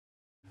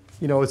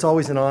You know, it's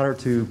always an honor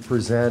to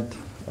present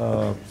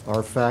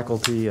our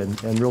faculty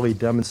and really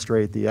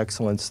demonstrate the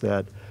excellence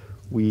that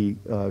we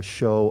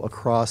show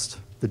across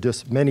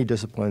the many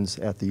disciplines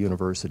at the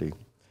university.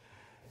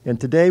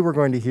 And today we're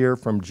going to hear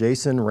from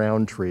Jason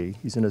Rowntree.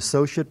 He's an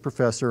associate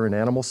professor in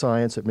animal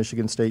science at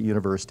Michigan State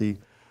University,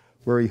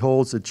 where he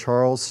holds the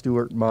Charles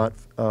Stewart Mott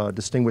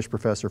Distinguished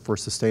Professor for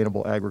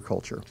Sustainable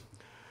Agriculture.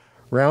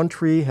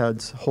 Rowntree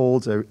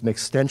holds an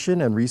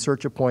extension and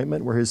research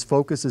appointment where his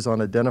focus is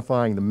on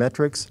identifying the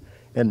metrics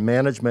and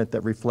management that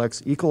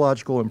reflects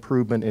ecological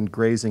improvement in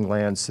grazing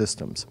land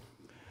systems.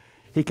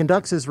 He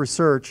conducts his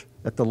research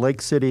at the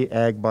Lake City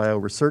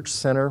AgBio Research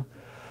Center,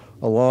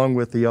 along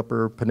with the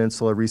Upper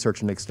Peninsula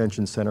Research and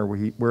Extension Center,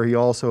 where he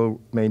also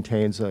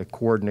maintains a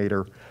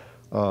coordinator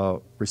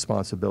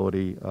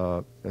responsibility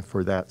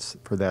for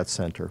that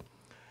center.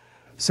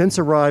 Since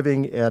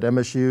arriving at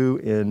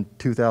MSU in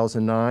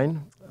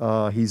 2009,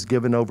 he's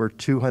given over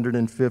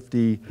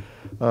 250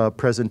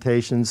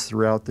 presentations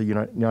throughout the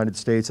United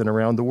States and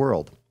around the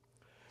world.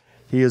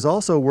 He has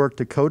also worked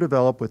to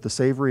co-develop with the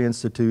Savory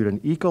Institute an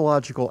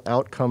ecological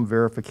outcome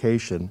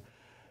verification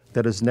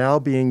that is now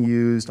being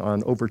used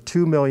on over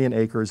 2 million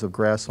acres of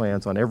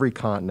grasslands on every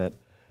continent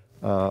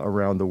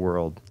around the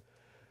world.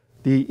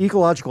 The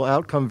ecological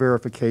outcome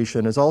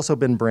verification has also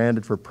been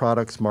branded for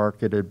products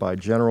marketed by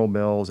General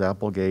Mills,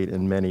 Applegate,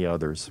 and many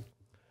others.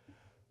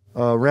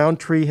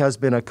 Rowntree has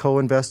been a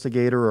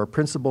co-investigator or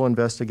principal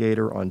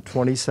investigator on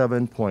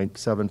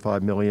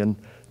 $27.75 million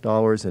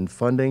in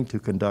funding to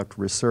conduct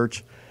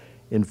research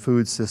in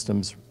food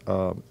systems.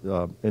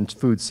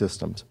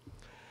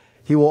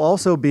 He will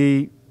also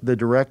be the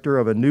director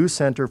of a new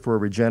Center for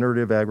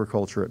Regenerative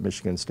Agriculture at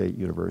Michigan State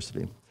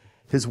University.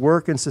 His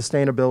work in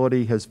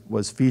sustainability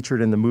was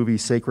featured in the movie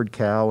Sacred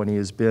Cow, and he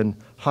has been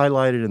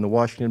highlighted in the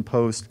Washington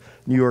Post,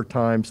 New York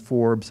Times,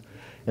 Forbes,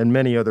 and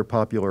many other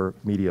popular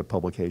media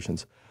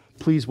publications.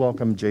 Please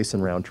welcome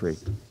Jason Rowntree.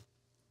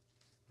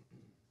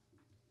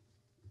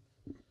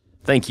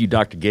 Thank you,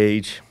 Dr.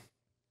 Gage.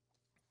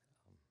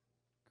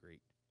 Great.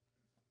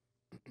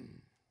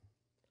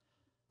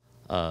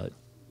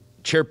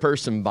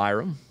 Chairperson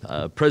Byram,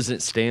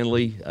 President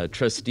Stanley,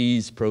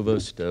 Trustees,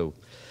 Provost,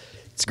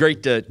 it's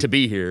great to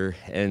be here.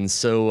 And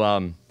so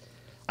I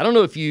don't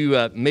know if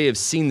you may have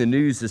seen the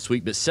news this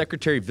week, but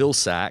Secretary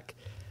Vilsack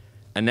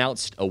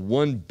announced a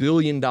 $1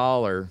 billion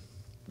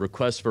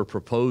request for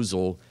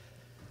proposal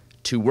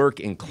to work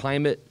in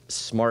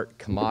climate-smart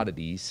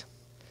commodities,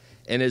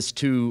 and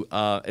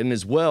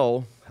as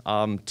well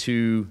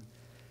to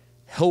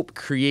help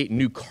create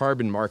new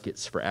carbon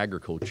markets for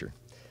agriculture.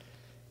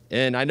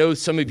 And I know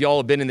some of y'all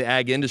have been in the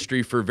ag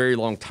industry for a very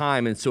long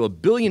time, and so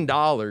 $1 billion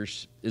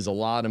is a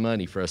lot of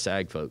money for us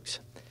ag folks.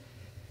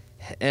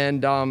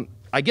 And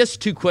I guess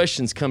two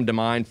questions come to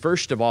mind.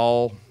 First of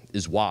all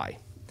is why.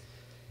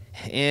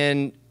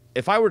 And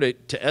if I were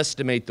to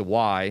estimate the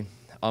why,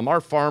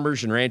 our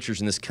farmers and ranchers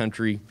in this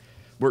country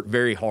work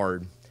very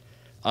hard.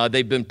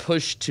 They've been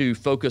pushed to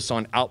focus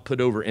on output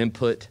over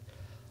input.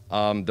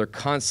 They're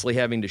constantly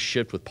having to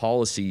shift with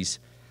policies.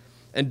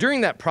 And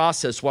during that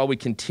process, while we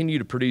continue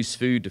to produce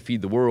food to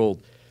feed the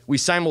world, we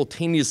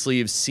simultaneously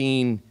have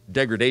seen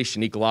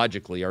degradation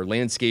ecologically. Our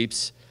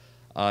landscapes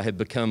have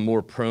become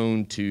more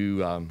prone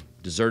to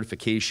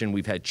desertification.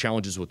 We've had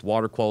challenges with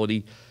water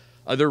quality.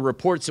 There are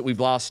reports that we've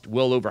lost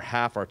well over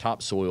half our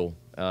topsoil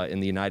in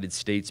the United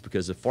States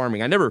because of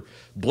farming. I never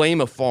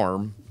blame a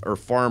farm or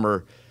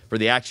farmer for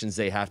the actions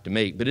they have to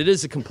make, but it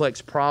is a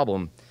complex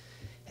problem.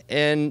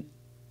 And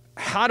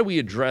how do we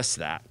address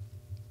that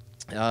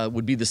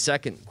would be the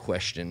second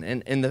question.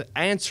 And the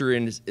answer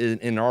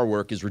in our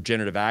work is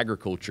regenerative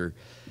agriculture.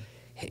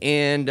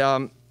 And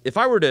if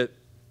I were to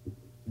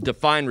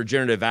define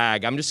regenerative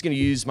ag, I'm just going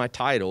to use my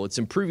title. It's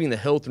improving the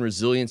health and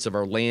resilience of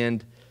our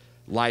land,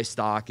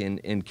 livestock,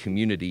 and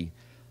community.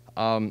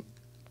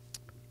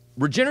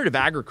 Regenerative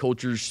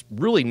agriculture is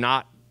really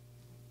not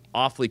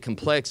awfully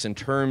complex in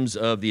terms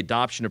of the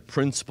adoption of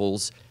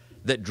principles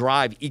that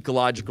drive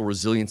ecological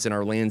resilience in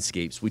our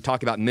landscapes. We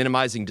talk about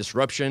minimizing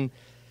disruption.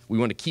 We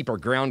want to keep our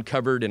ground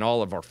covered in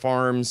all of our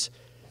farms.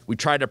 We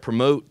try to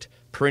promote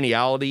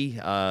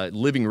perenniality,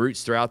 living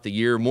roots throughout the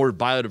year, more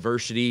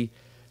biodiversity.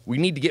 We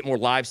need to get more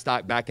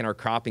livestock back in our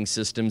cropping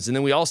systems. And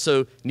then we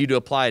also need to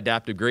apply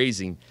adaptive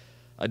grazing.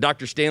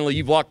 Dr. Stanley,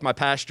 you've walked my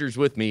pastures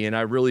with me, and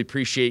I really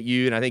appreciate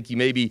you. And I think you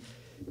maybe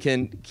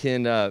can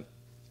kind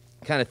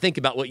of think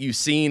about what you've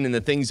seen and the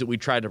things that we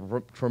try to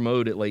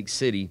promote at Lake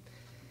City.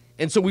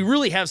 And so we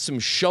really have some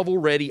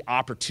shovel-ready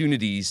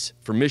opportunities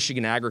for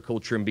Michigan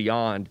agriculture and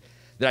beyond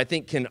that I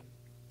think can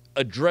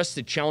address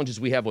the challenges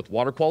we have with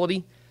water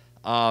quality,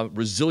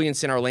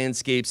 resilience in our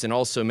landscapes, and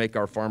also make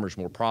our farmers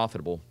more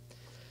profitable.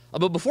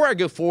 But before I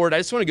go forward, I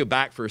just want to go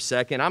back for a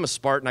second. I'm a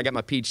Spartan. I got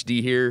my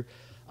PhD here.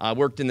 I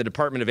worked in the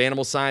Department of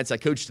Animal Science. I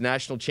coached the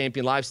national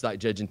champion livestock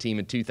judging team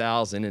in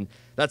 2000, and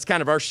that's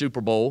kind of our Super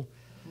Bowl.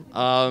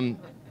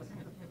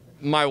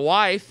 My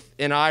wife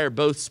and I are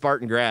both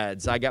Spartan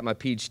grads. I got my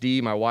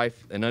PhD. My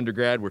wife, an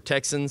undergrad. We're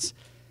Texans.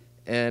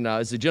 And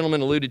as the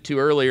gentleman alluded to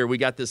earlier, we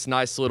got this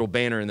nice little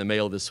banner in the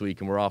mail this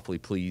week, and we're awfully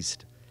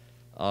pleased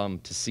to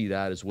see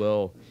that as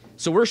well.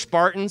 So we're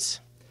Spartans.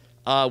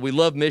 We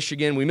love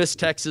Michigan. We miss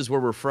Texas, where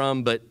we're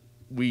from, but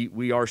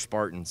we are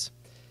Spartans.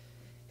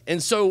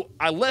 And so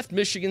I left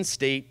Michigan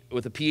State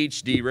with a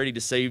PhD, ready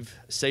to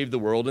save the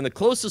world. And the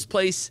closest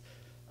place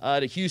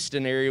to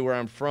Houston area where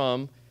I'm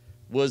from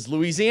was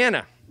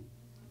Louisiana.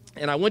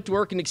 And I went to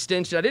work in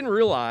Extension. I didn't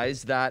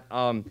realize that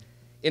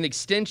in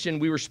Extension,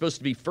 we were supposed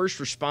to be first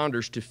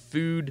responders to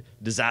food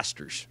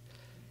disasters.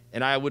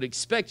 And I would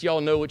expect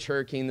y'all know which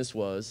hurricane this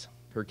was,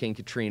 Hurricane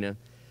Katrina.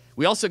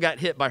 We also got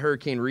hit by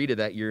Hurricane Rita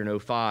that year in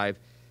 2005.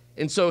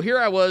 And so here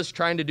I was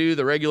trying to do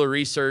the regular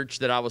research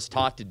that I was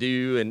taught to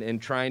do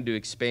and trying to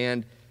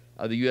expand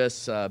the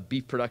U.S.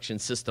 Beef production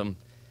system.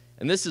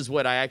 And this is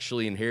what I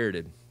actually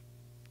inherited.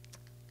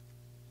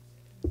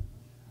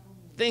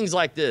 Things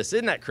like this.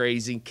 Isn't that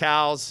crazy?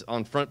 Cows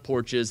on front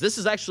porches. This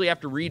is actually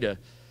after Rita.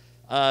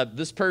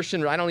 This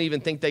person, I don't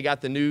even think they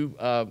got the new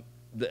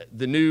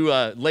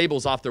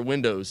labels off their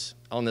windows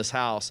on this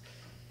house.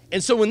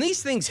 And so when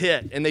these things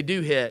hit, and they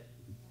do hit,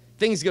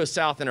 things go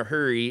south in a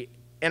hurry.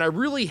 And I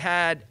really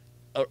had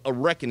a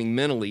reckoning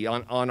mentally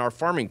on our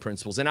farming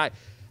principles. And I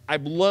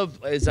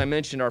love, as I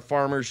mentioned, our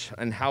farmers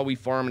and how we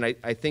farm. And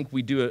I think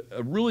we do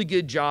a really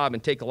good job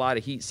and take a lot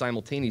of heat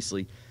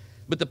simultaneously.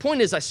 But the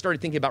point is, I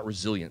started thinking about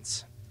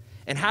resilience.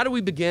 And how do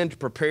we begin to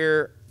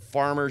prepare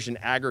farmers and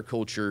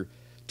agriculture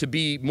to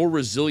be more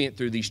resilient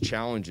through these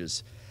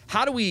challenges?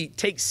 How do we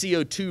take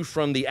CO2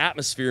 from the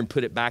atmosphere and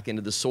put it back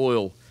into the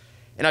soil?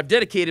 And I've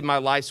dedicated my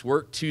life's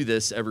work to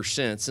this ever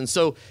since. And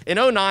so in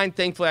 2009,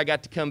 thankfully, I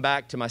got to come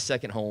back to my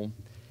second home.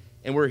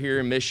 And we're here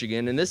in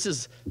Michigan. And this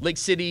is Lake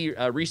City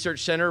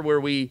Research Center where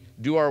we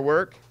do our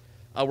work.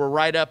 We're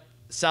right up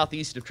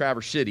southeast of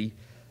Traverse City.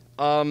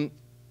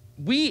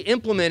 We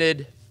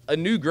implemented a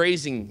new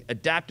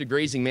adaptive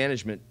grazing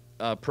management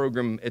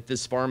program at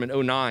this farm in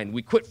 2009.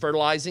 We quit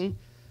fertilizing.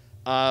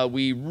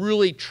 We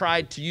really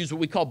tried to use what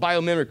we call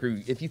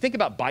biomimicry. If you think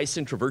about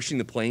bison traversing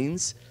the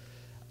plains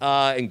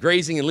and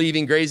grazing and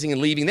leaving,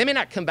 they may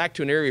not come back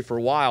to an area for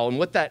a while. And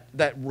what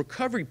that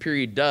recovery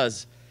period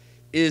does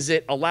is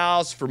it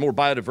allows for more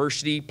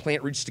biodiversity,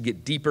 plant roots to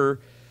get deeper.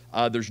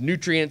 There's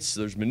nutrients,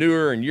 there's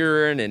manure and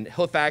urine and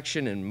hoof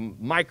action and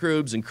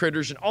microbes and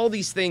critters and all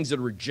these things that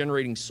are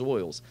regenerating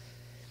soils.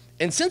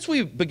 And since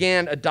we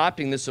began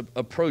adopting this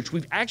approach,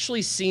 we've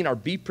actually seen our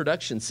beef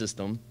production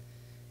system,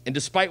 and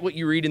despite what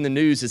you read in the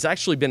news, it's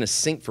actually been a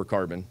sink for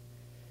carbon.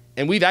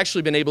 And we've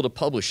actually been able to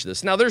publish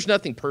this. Now, there's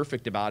nothing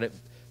perfect about it.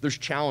 There's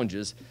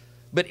challenges.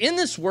 But in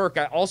this work,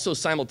 I also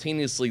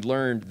simultaneously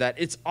learned that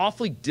it's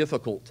awfully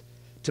difficult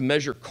to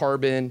measure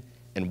carbon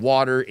and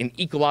water and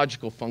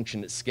ecological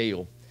function at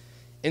scale.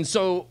 And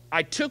so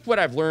I took what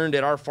I've learned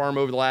at our farm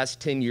over the last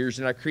 10 years,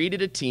 and I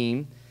created a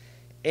team.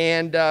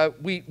 And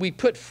we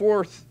put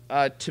forth,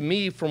 to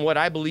me, from what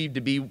I believe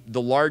to be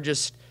the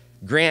largest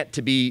grant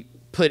to be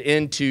put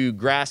into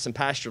grass and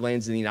pasture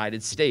lands in the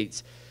United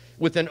States,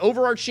 with an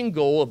overarching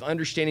goal of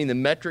understanding the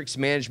metrics,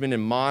 management,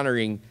 and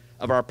monitoring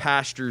of our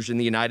pastures in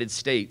the United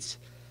States.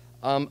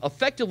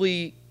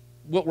 Effectively,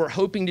 what we're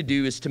hoping to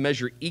do is to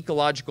measure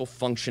ecological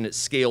function at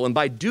scale. And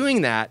by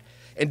doing that,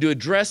 and to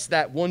address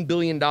that $1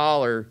 billion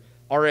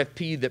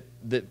RFP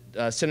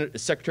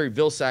that Secretary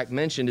Vilsack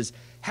mentioned, is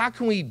how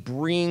can we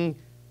bring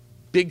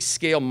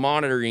big-scale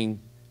monitoring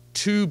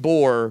to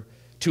bore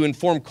to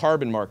inform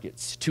carbon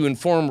markets, to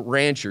inform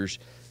ranchers?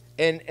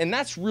 And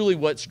that's really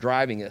what's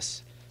driving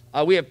us.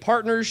 We have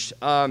partners.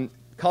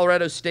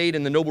 Colorado State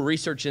and the Noble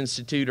Research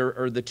Institute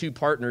are the two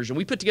partners, and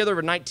we put together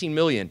over $19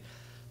 million.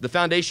 The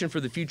Foundation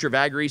for the Future of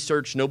Ag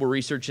Research, Noble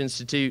Research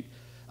Institute.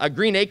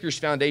 Green Acres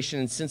Foundation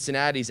in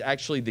Cincinnati is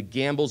actually the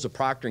Gambles of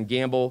Procter &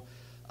 Gamble.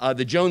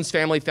 The Jones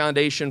Family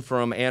Foundation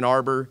from Ann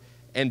Arbor,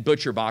 and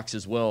Butcher Box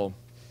as well.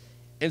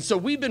 And so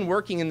we've been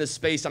working in this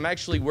space. I'm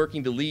actually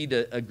working to lead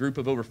a group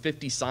of over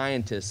 50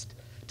 scientists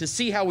to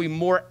see how we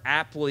more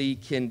aptly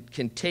can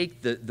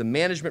take the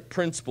management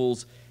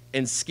principles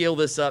and scale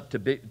this up to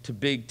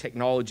big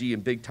technology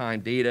and big time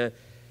data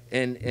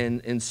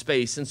and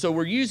space. And so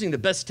we're using the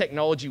best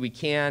technology we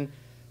can.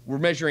 We're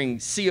measuring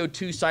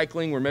CO2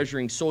 cycling, we're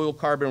measuring soil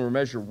carbon, we're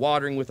measuring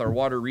watering with our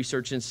Water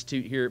Research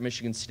Institute here at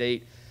Michigan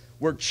State.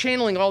 We're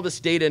channeling all this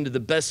data into the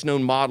best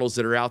known models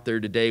that are out there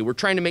today. We're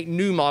trying to make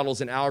new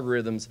models and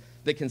algorithms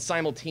that can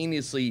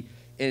simultaneously,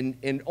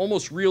 in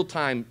almost real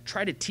time,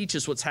 try to teach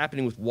us what's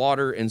happening with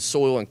water and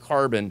soil and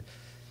carbon.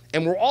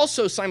 And we're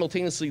also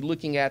simultaneously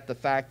looking at the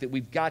fact that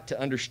we've got to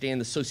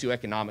understand the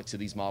socioeconomics of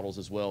these models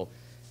as well.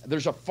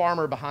 There's a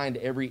farmer behind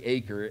every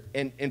acre,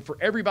 and for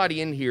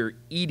everybody in here,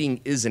 eating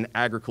is an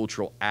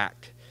agricultural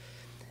act.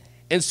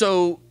 And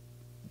so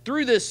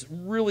through this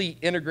really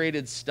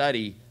integrated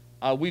study,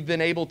 we've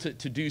been able to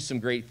do some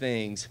great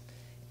things.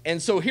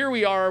 And so here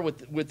we are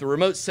with the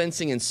remote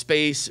sensing in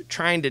space,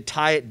 trying to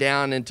tie it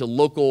down into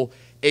local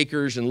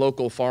acres and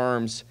local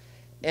farms.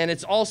 And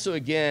it's also,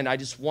 again, I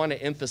just want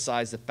to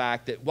emphasize the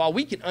fact that while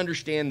we can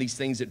understand these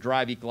things that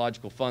drive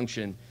ecological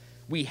function,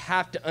 we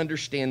have to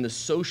understand the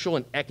social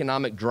and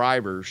economic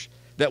drivers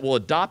that will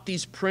adopt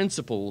these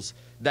principles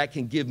that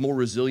can give more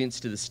resilience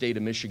to the state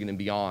of Michigan and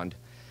beyond.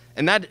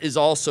 And that is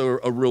also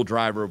a real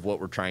driver of what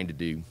we're trying to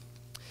do.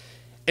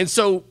 And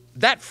so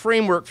that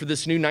framework for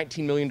this new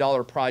 $19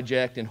 million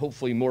project, and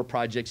hopefully more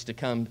projects to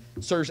come,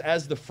 serves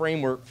as the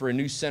framework for a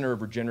new center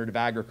of regenerative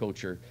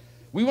agriculture.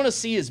 We want to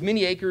see as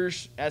many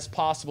acres as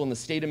possible in the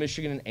state of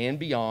Michigan and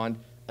beyond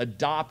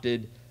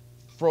adopted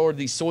for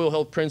these soil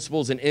health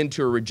principles and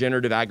into a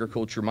regenerative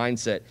agriculture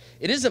mindset.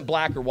 It isn't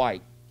black or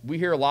white. We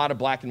hear a lot of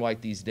black and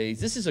white these days.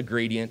 This is a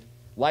gradient.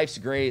 Life's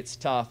gray, it's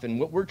tough. And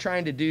what we're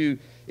trying to do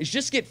is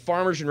just get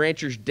farmers and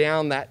ranchers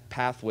down that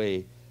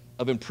pathway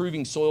of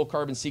improving soil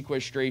carbon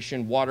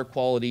sequestration, water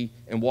quality,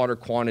 and water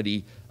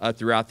quantity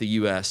throughout the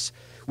U.S.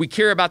 We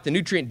care about the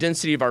nutrient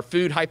density of our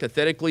food.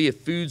 Hypothetically,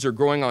 if foods are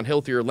growing on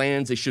healthier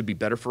lands, they should be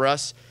better for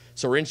us.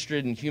 So we're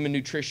interested in human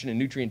nutrition and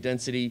nutrient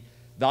density,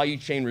 value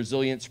chain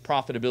resilience,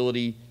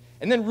 profitability,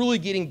 and then really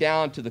getting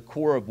down to the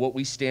core of what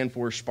we stand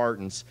for as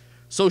Spartans: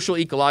 social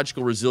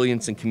ecological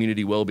resilience and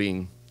community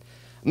well-being.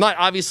 I'm not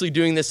obviously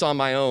doing this on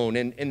my own,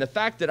 and the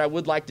fact that I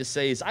would like to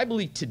say is I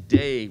believe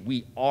today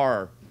we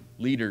are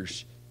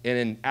leaders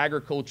in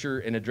agriculture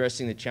and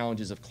addressing the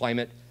challenges of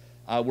climate.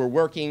 We're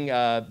working,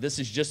 this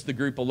is just the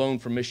group alone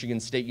from Michigan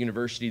State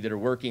University that are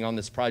working on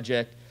this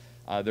project.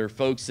 There are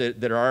folks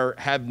that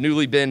have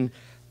newly been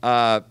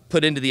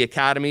put into the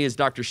academy, as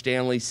Dr.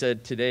 Stanley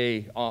said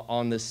today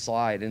on this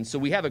slide. And so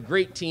we have a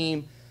great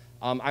team.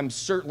 I'm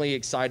certainly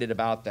excited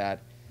about that.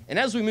 And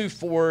as we move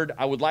forward,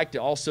 I would like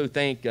to also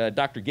thank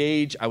Dr.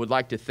 Gage. I would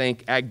like to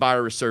thank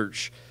AgBio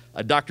Research,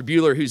 Dr.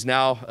 Bueller, who's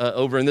now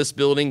over in this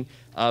building,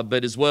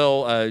 but as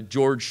well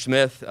George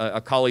Smith, a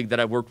colleague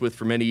that I've worked with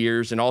for many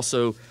years, and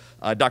also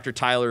Dr.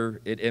 Tyler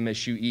at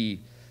MSUE.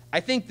 I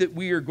think that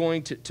we are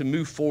going to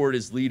move forward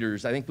as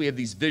leaders. I think we have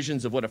these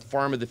visions of what a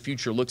farm of the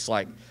future looks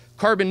like.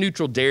 Carbon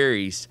neutral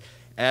dairies,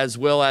 as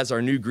well as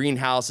our new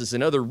greenhouses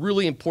and other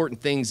really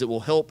important things that will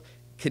help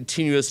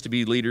continue us to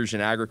be leaders in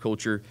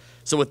agriculture.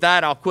 So with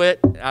that, I'll quit.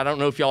 I don't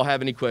know if y'all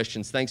have any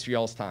questions. Thanks for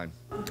y'all's time.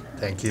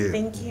 Thank you.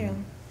 Thank you.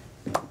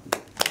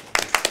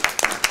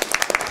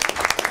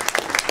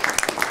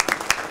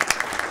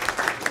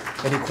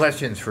 Any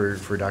questions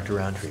for Dr.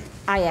 Rowntree?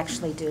 I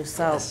actually do.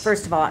 So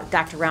first of all,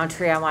 Dr.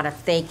 Rowntree, I want to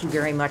thank you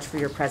very much for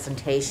your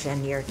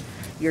presentation.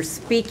 You're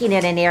speaking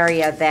in an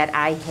area that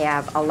I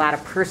have a lot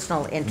of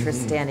personal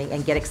interest in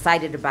and get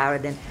excited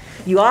about it. And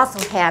you also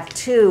have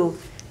two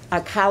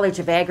College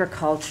of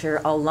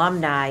Agriculture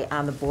alumni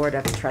on the Board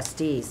of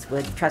Trustees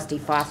with Trustee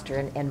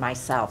Foster and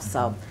myself.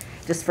 So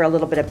just for a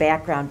little bit of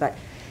background, but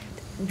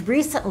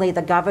recently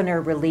the governor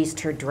released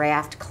her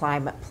draft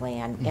climate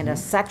plan, and a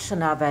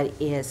section of it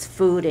is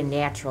food and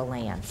natural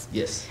lands.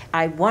 Yes.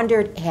 I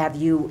wondered, have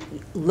you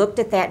looked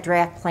at that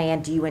draft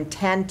plan? Do you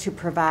intend to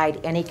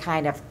provide any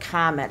kind of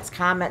comments?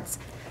 Comments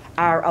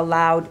are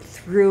allowed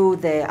through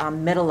the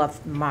middle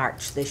of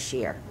March this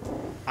year.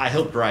 I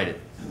helped write it.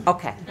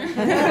 Okay. Good.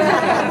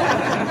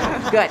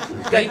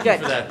 Thank you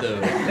for that, though.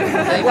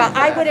 Well,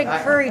 I would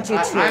encourage you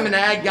to. I'm an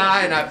ag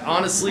guy, and I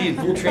honestly, in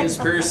full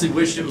transparency,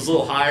 wished it was a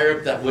little higher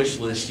up that wish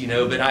list, you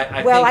know. But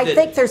I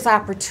think there's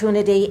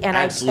opportunity, and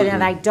absolutely.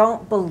 I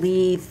don't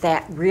believe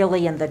that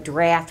really in the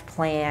draft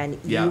plan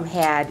you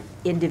had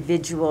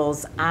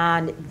individuals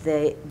on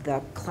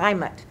the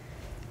climate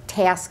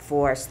task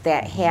force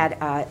that had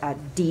a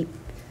deep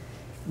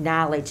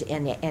knowledge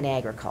in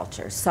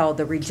agriculture. So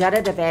the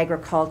regenerative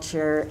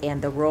agriculture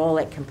and the role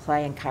it can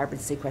play in carbon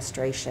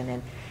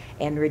sequestration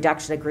and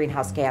reduction of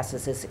greenhouse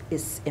gases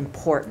is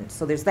important.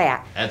 So there's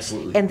that.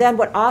 Absolutely. And then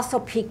what also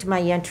piqued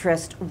my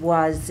interest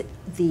was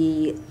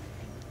the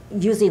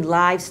using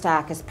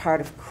livestock as part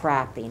of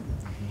cropping.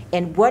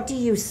 And what do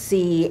you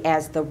see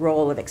as the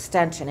role of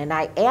extension? And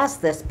I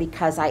ask this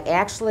because I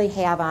actually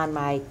have on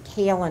my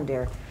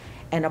calendar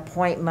an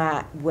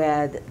appointment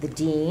with the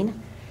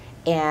dean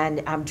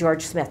and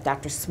George Smith,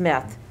 Dr.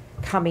 Smith,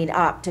 coming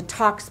up to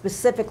talk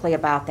specifically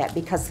about that,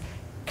 because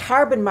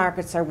carbon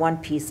markets are one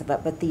piece of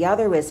it, but the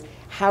other is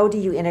how do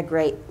you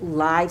integrate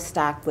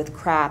livestock with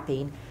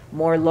cropping,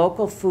 more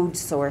local food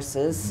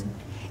sources,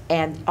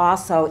 and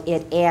also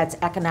it adds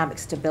economic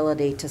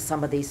stability to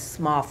some of these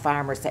small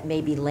farmers that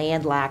may be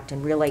landlocked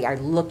and really are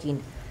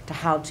looking to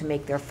how to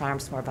make their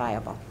farms more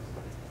viable.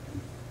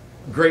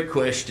 Great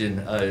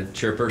question,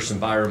 Chairperson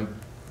Byram.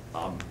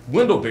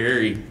 Wendell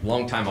Berry,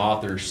 longtime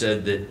author,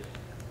 said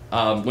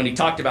that when he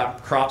talked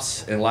about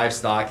crops and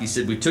livestock, he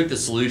said we took the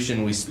solution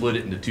and we split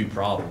it into two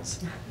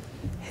problems.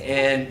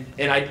 And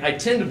I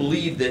tend to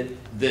believe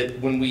that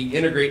when we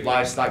integrate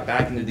livestock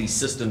back into these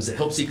systems, it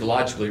helps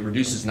ecologically. It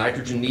reduces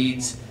nitrogen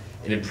needs,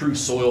 it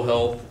improves soil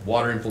health,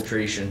 water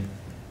infiltration.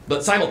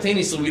 But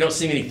simultaneously, we don't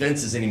see many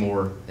fences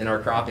anymore in our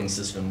cropping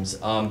systems.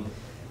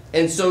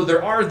 And so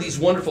there are these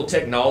wonderful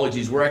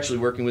technologies. We're actually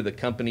working with a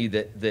company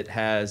that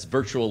has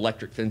virtual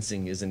electric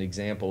fencing as an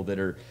example, that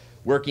are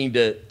working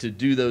to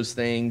do those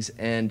things.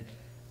 And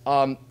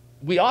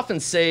we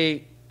often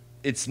say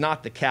it's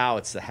not the cow,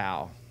 it's the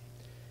how.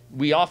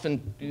 We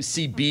often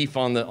see beef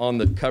on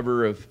the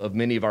cover of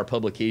many of our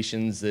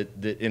publications that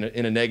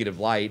in a negative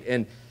light.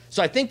 And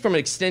So I think from an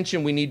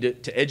extension, we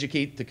need to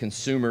educate the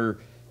consumer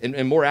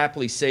and more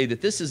aptly say that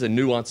this is a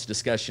nuanced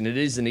discussion. It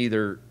isn't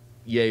either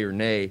yay or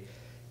nay.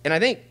 And I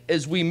think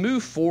as we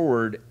move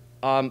forward,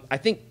 I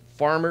think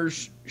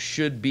farmers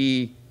should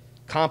be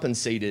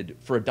compensated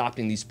for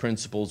adopting these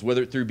principles,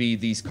 whether it through be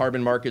these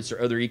carbon markets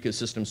or other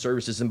ecosystem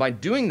services. And by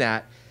doing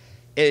that,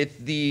 if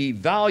the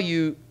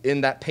value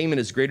in that payment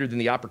is greater than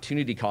the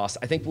opportunity cost,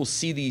 I think we'll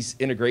see these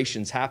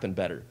integrations happen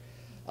better.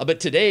 But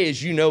today,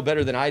 as you know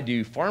better than I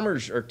do,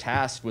 farmers are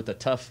tasked with a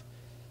tough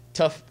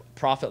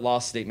profit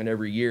loss statement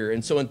every year.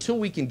 And so until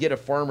we can get a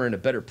farmer in a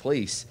better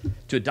place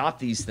to adopt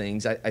these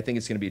things, I think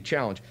it's going to be a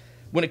challenge.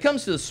 When it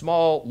comes to the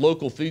small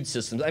local food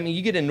systems, I mean,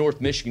 you get in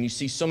North Michigan, you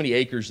see so many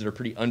acres that are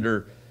pretty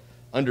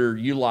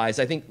underutilized.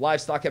 I think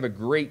livestock have a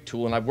great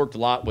tool, and I've worked a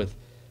lot with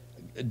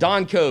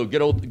Don Coe,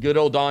 good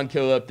old Don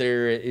Coe up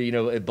there,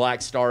 at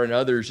Black Star and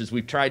others, as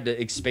we've tried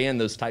to expand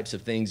those types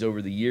of things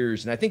over the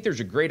years. And I think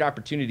there's a great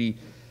opportunity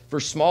for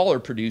smaller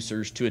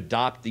producers to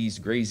adopt these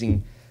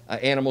grazing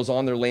animals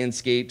on their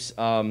landscapes.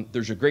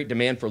 There's a great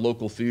demand for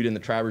local food in the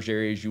Traverse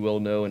area, as you well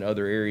know, and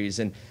other areas.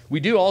 And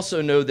we do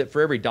also know that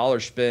for every dollar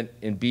spent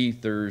in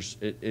beef, there's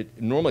it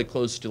normally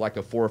close to like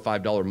a $4 or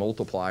 $5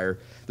 multiplier.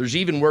 There's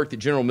even work that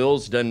General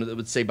Mills done that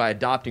would say by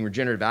adopting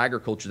regenerative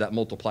agriculture, that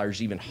multiplier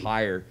is even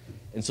higher.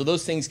 And so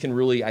those things can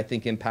really, I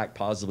think, impact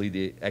positively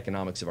the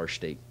economics of our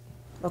state.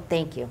 Well,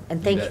 thank you,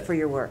 and thank you for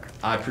your work.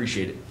 I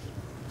appreciate it.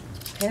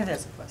 Pat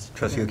has a question.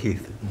 Trustee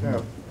O'Keefe. Yeah,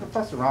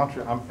 Professor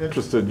Rowntree, I'm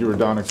interested, you were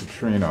down in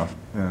Katrina,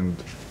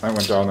 and I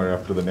went down there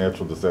after the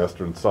natural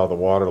disaster and saw the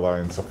water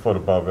lines a foot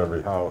above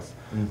every house.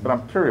 But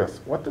I'm curious,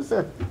 what does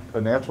a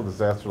natural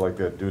disaster like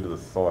that do to the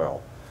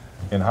soil?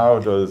 And how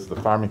does the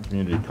farming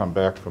community come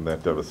back from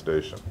that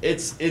devastation?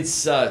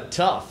 It's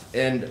tough,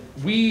 and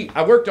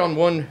I worked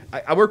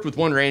with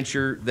one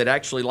rancher that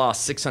actually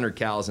lost 600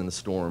 cows in the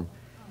storm.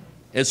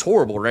 It's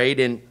horrible, right?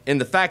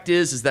 And the fact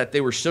is that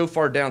they were so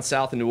far down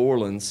south in New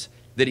Orleans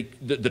that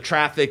the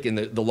traffic and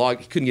the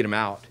log, he couldn't get them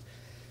out.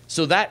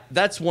 So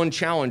that's one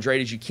challenge, right?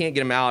 Is you can't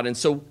get them out. And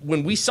so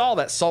when we saw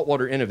that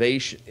saltwater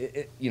innovation,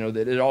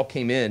 that it all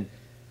came in.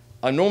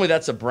 Normally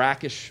that's a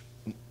brackish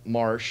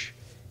marsh.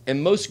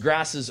 And most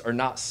grasses are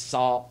not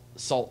salt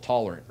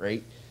tolerant,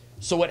 right?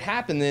 So what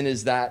happened then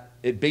is that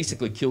it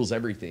basically kills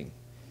everything.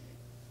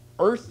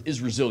 Earth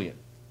is resilient.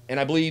 And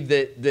I believe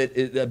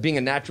that being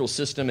a natural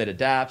system, it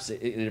adapts,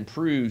 it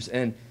improves.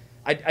 And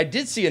I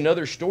did see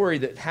another story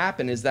that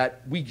happened is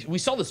that we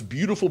saw this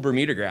beautiful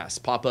Bermuda grass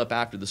pop up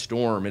after the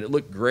storm, and it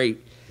looked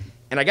great.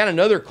 And I got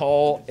another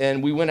call,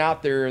 and we went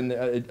out there, and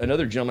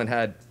another gentleman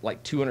had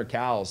like 200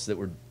 cows that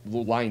were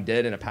lying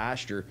dead in a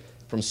pasture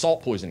from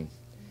salt poisoning.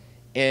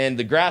 And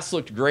the grass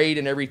looked great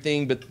and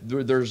everything, but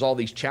there's all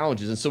these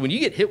challenges. And so when you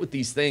get hit with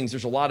these things,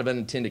 there's a lot of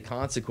unintended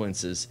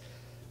consequences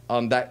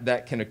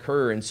that can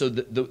occur. And so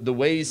the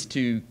ways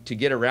to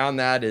get around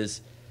that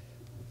is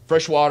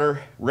fresh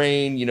water,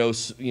 rain,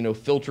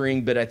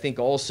 filtering, but I think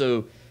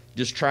also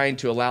just trying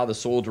to allow the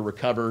soil to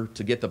recover,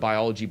 to get the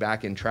biology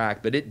back in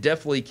track. But it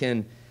definitely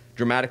can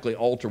dramatically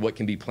alter what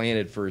can be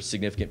planted for a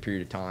significant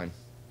period of time.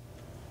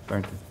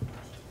 Thank you.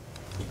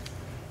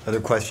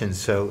 Other questions?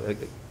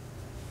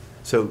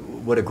 So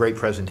what a great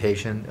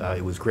presentation.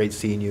 It was great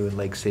seeing you in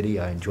Lake City.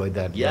 I enjoyed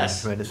that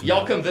Yes. tremendously.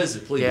 Y'all come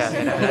visit, please. Yeah,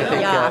 and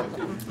I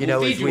think,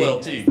 We'll feed you well,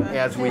 too.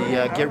 as we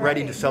get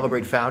ready to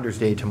celebrate Founders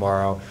Day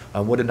tomorrow,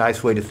 what a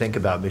nice way to think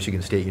about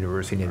Michigan State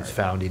University and its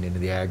founding into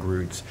the ag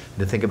roots,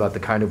 and to think about the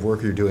kind of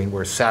work you're doing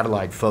where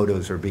satellite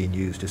photos are being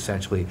used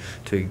essentially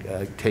to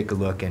take a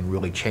look and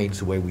really change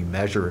the way we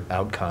measure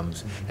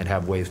outcomes and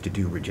have ways to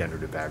do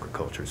regenerative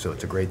agriculture. So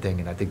it's a great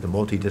thing, and I think the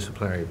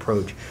multidisciplinary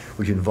approach,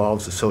 which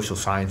involves the social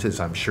sciences,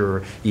 I'm sure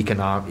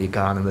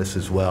economists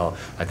as well,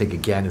 I think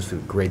again is the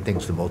great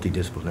things the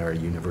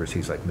multidisciplinary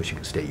universities like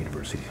Michigan State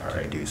University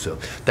can do. So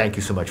thank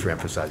you so much for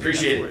emphasizing that.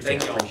 Appreciate for it. us.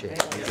 Thank you all. Appreciate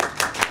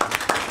it.